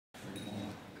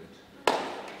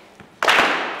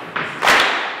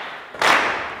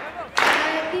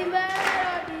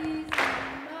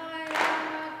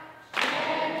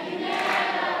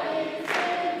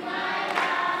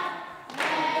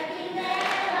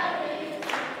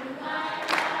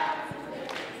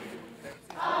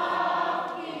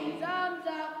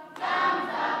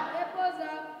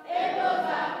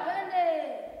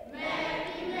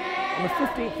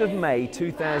15th of May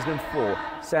 2004,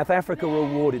 South Africa were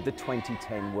awarded the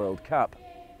 2010 World Cup.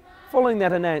 Following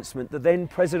that announcement, the then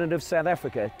President of South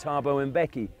Africa, Thabo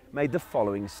Mbeki, made the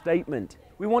following statement.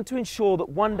 "We want to ensure that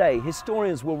one day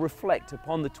historians will reflect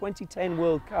upon the 2010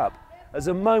 World Cup as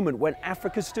a moment when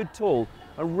Africa stood tall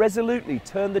and resolutely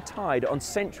turned the tide on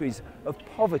centuries of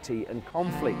poverty and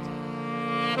conflict."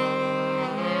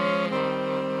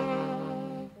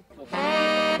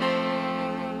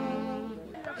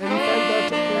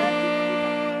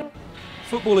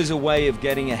 Football is a way of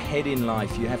getting ahead in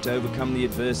life. You have to overcome the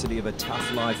adversity of a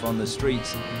tough life on the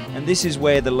streets. And this is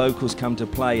where the locals come to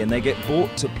play, and they get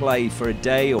bought to play for a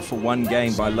day or for one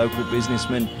game by local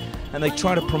businessmen, and they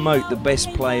try to promote the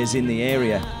best players in the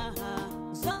area.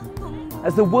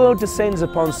 As the world descends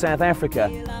upon South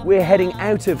Africa, we're heading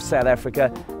out of South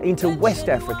Africa into West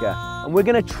Africa, and we're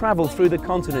going to travel through the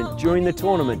continent during the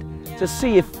tournament to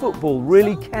see if football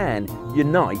really can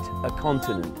unite a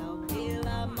continent.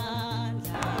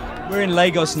 We're in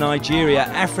Lagos, Nigeria,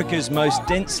 Africa's most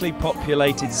densely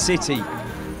populated city.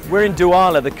 We're in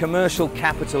Douala, the commercial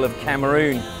capital of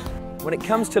Cameroon. When it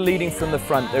comes to leading from the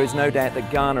front, there is no doubt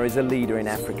that Ghana is a leader in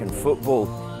African football.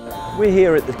 We're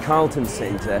here at the Carlton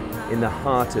Centre in the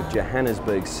heart of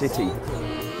Johannesburg City.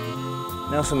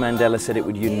 Nelson Mandela said it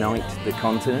would unite the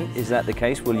continent. Is that the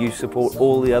case? Will you support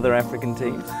all the other African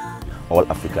teams? All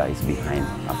Africa is behind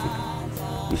Africa.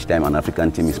 Each time an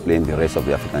African team is playing, the rest of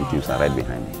the African teams are right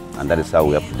behind it. And that is how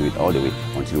we have to do it all the way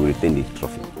until we retain the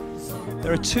trophy.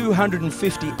 There are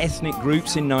 250 ethnic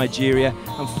groups in Nigeria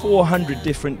and 400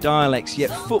 different dialects,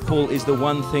 yet football is the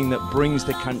one thing that brings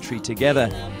the country together.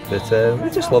 But we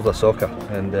just love their soccer,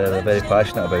 and they're very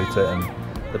passionate about it, and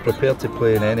they're prepared to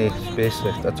play in any space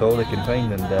at all they can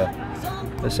find, and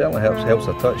it certainly helps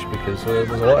their touch, because there's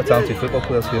a lot of talented football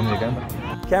players here in Uganda.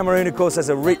 Cameroon, of course, has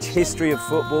a rich history of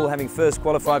football, having first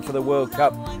qualified for the World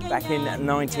Cup back in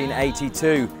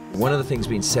 1982. One of the things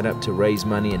being set up to raise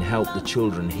money and help the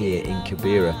children here in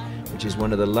Kibera, which is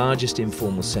one of the largest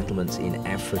informal settlements in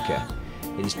Africa.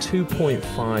 It is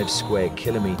 2.5 square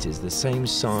kilometres, the same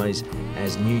size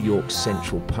as New York's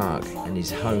Central Park, and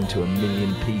is home to 1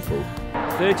 million people.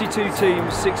 32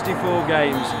 teams, 64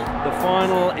 games. The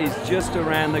final is just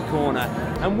around the corner.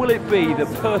 And will it be the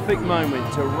perfect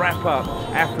moment to wrap up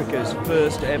Africa's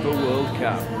first ever World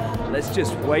Cup? Let's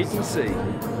just wait and see.